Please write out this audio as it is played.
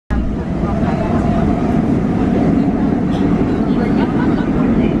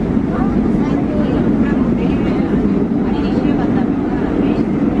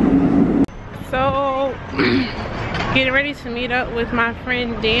meet up with my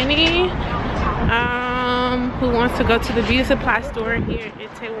friend Danny, who wants to go to the beauty supply store here in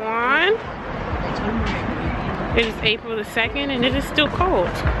Itaewon. It is April the 2nd and it is still cold.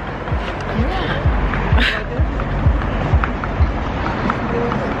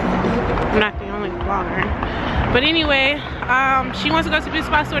 I'm not the only vlogger. But anyway, she wants to go to the beauty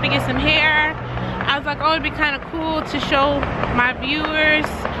supply store to get some hair. I was like, oh, it'd be kind of cool to show my viewers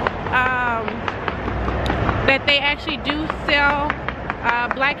that they actually do sell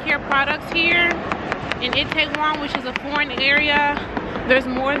black hair products here in Itaewon, which is a foreign area. There's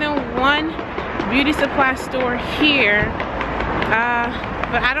more than one beauty supply store here,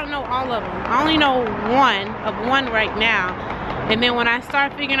 but I don't know all of them. I only know one right now, and then when I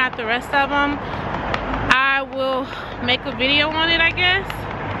start figuring out the rest of them, I will make a video on it, I guess.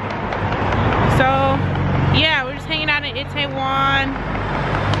 So yeah, we're just hanging out in Itaewon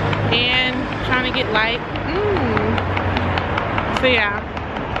and trying to get light. So yeah,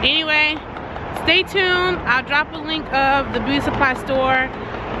 anyway, stay tuned. I'll drop a link of the beauty supply store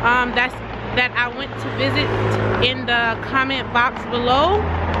that I went to visit in the comment box below.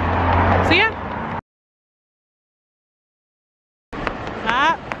 So yeah.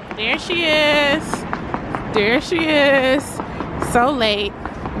 Ah, there she is. There she is. So late.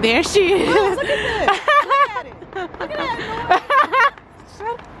 There she is. Oh, look at this. Look at it. Look at that.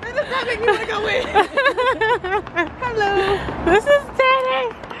 This is something you want to go with. Hello. This is Danny.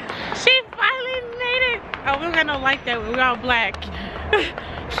 She finally made it. Oh, we don't got no light that way. We're all black.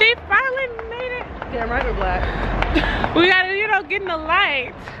 She finally made it. Damn right we're black. We gotta, you know, get in the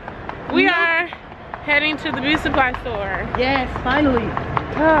light. We are heading to the beauty supply store. Yes, finally.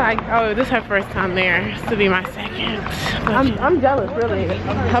 Oh, this is her first time there. This will be my second. I'm jealous, really.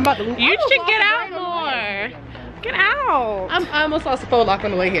 I'm about to leave. You should get out more. Get out. I almost lost a phone lock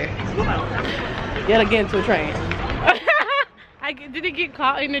on the way here. Yet again to a train. Did it get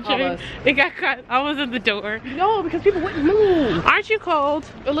caught in the train? Almost. It got caught. I was in the door. No, because people wouldn't move. Aren't you cold?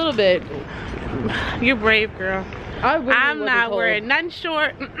 A little bit. You're brave, girl. I'm not wearing nothing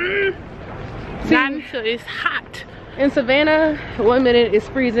short. Not until it's hot. In Savannah, 1 minute is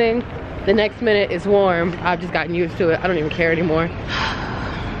freezing, the next minute is warm. I've just gotten used to it. I don't even care anymore.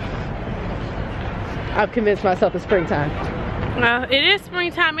 I've convinced myself it's springtime. It is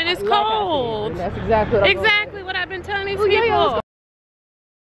springtime and it's cold. That's exactly what I've been telling these people. people.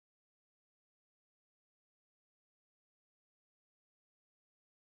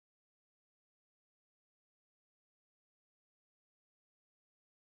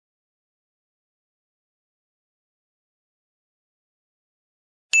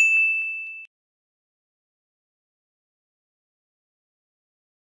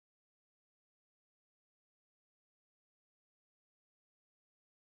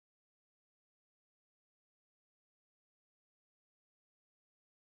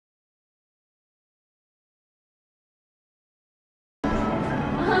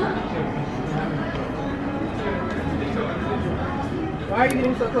 Why are you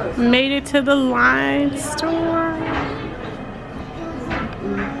getting so close? Made it to the line store.